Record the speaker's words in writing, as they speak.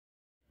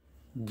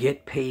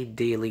Get paid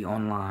daily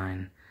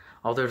online.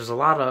 Although there's a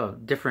lot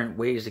of different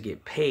ways to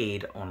get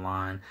paid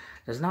online,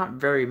 there's not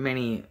very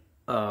many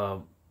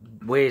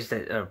ways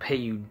that pay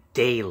you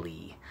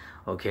daily.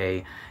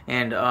 Okay,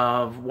 and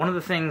one of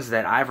the things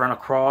that I've run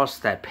across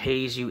that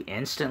pays you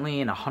instantly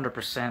and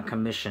 100%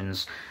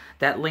 commissions,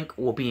 that link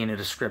will be in the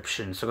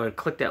description. So go ahead,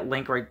 click that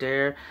link right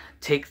there,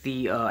 take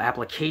the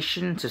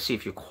application to see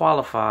if you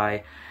qualify,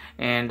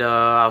 and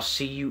I'll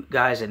see you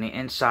guys in the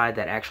inside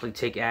that actually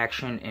take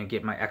action and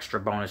get my extra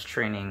bonus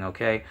training,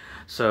 okay?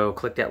 So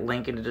click that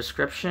link in the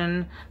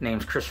description.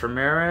 Name's Chris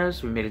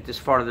Ramirez. We made it this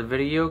far of the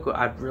video.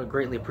 I'd really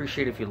greatly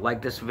appreciate it if you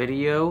like this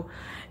video,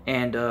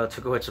 and to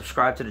go ahead and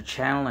subscribe to the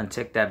channel and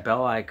tick that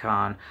bell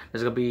icon.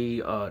 There's going to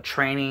be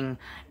training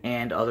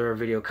and other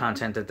video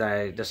content that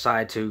I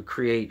decide to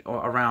create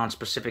around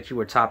specific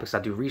keyword topics I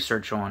do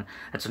research on.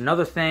 That's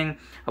another thing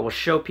I will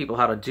show people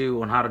how to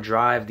do on how to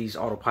drive these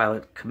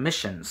autopilot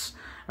commissions.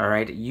 All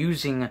right,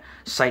 using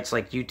sites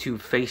like YouTube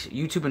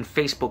and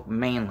Facebook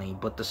mainly,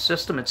 but the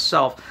system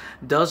itself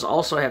does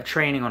also have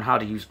training on how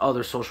to use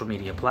other social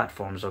media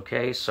platforms.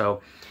 Okay,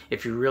 so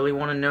if you really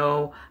want to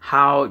know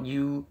how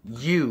you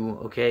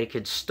okay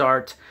could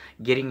start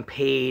getting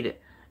paid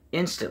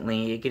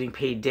instantly, getting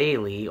paid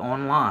daily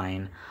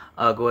online,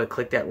 go ahead,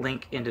 click that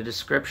link in the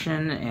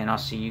description, and I'll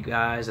see you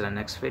guys in the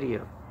next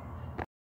video.